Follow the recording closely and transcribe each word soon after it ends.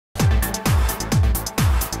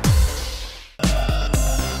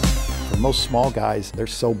Most small guys, they're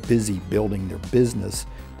so busy building their business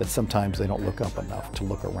that sometimes they don't look up enough to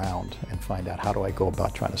look around and find out, how do I go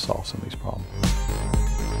about trying to solve some of these problems?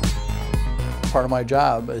 Part of my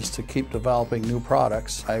job is to keep developing new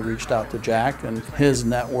products. I reached out to Jack and his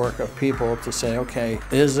network of people to say, okay,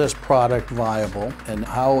 is this product viable and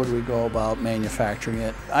how would we go about manufacturing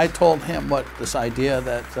it? I told him what this idea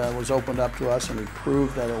that was opened up to us, and we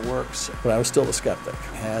proved that it works, but I was still a skeptic.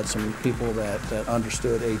 I had some people that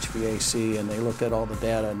understood HVAC, and they looked at all the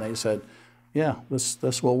data and they said, yeah,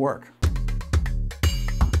 this will work.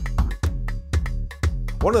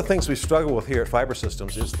 One of the things we struggle with here at Fiber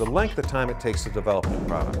Systems is the length of time it takes to develop new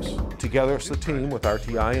products. Together as a team with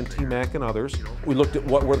RTI and TMAC and others, we looked at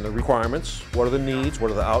what were the requirements, what are the needs,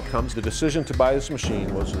 what are the outcomes. The decision to buy this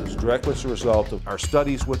machine was directly as a result of our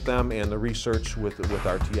studies with them and the research with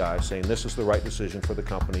RTI, saying this is the right decision for the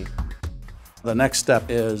company. The next step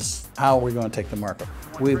is, how are we going to take the market?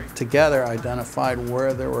 We've together identified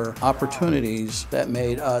where there were opportunities that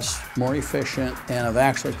made us more efficient and have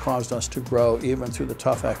actually caused us to grow even through the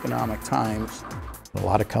tough economic times. A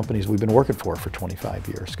lot of companies we've been working for 25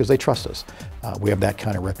 years because they trust us. We have that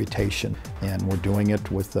kind of reputation, and we're doing it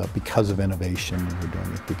because of innovation, and we're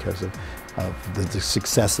doing it because of the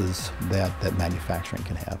successes that manufacturing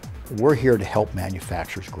can have. We're here to help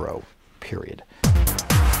manufacturers grow, period.